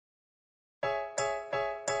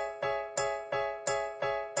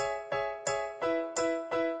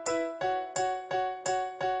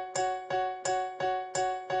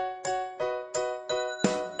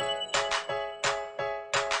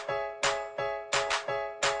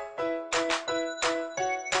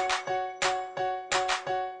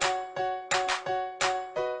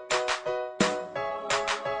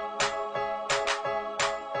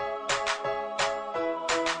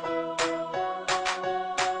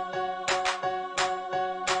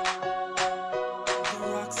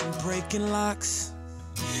picking locks,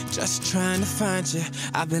 just trying to find you.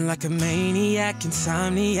 I've been like a maniac,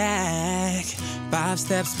 insomniac, 5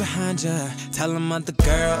 steps behind you. Tell them other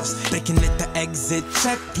girls they can hit the exit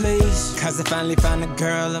check, please. Cause I finally found a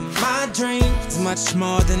girl of my dreams. It's much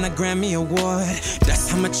more than a Grammy award,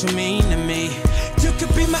 that's how much you mean to me. You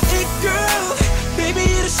could be my it girl, baby,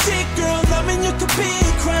 you're the shit girl. Loving you could be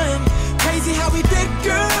a crime, crazy how we did,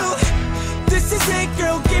 girl. This is it,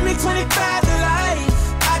 girl, give me 25 to life.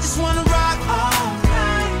 I just wanna rock all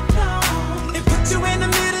night long and put you in the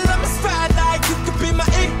middle of my spotlight. You could be my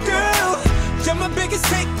it girl, you're my biggest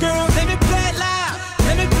hit girl.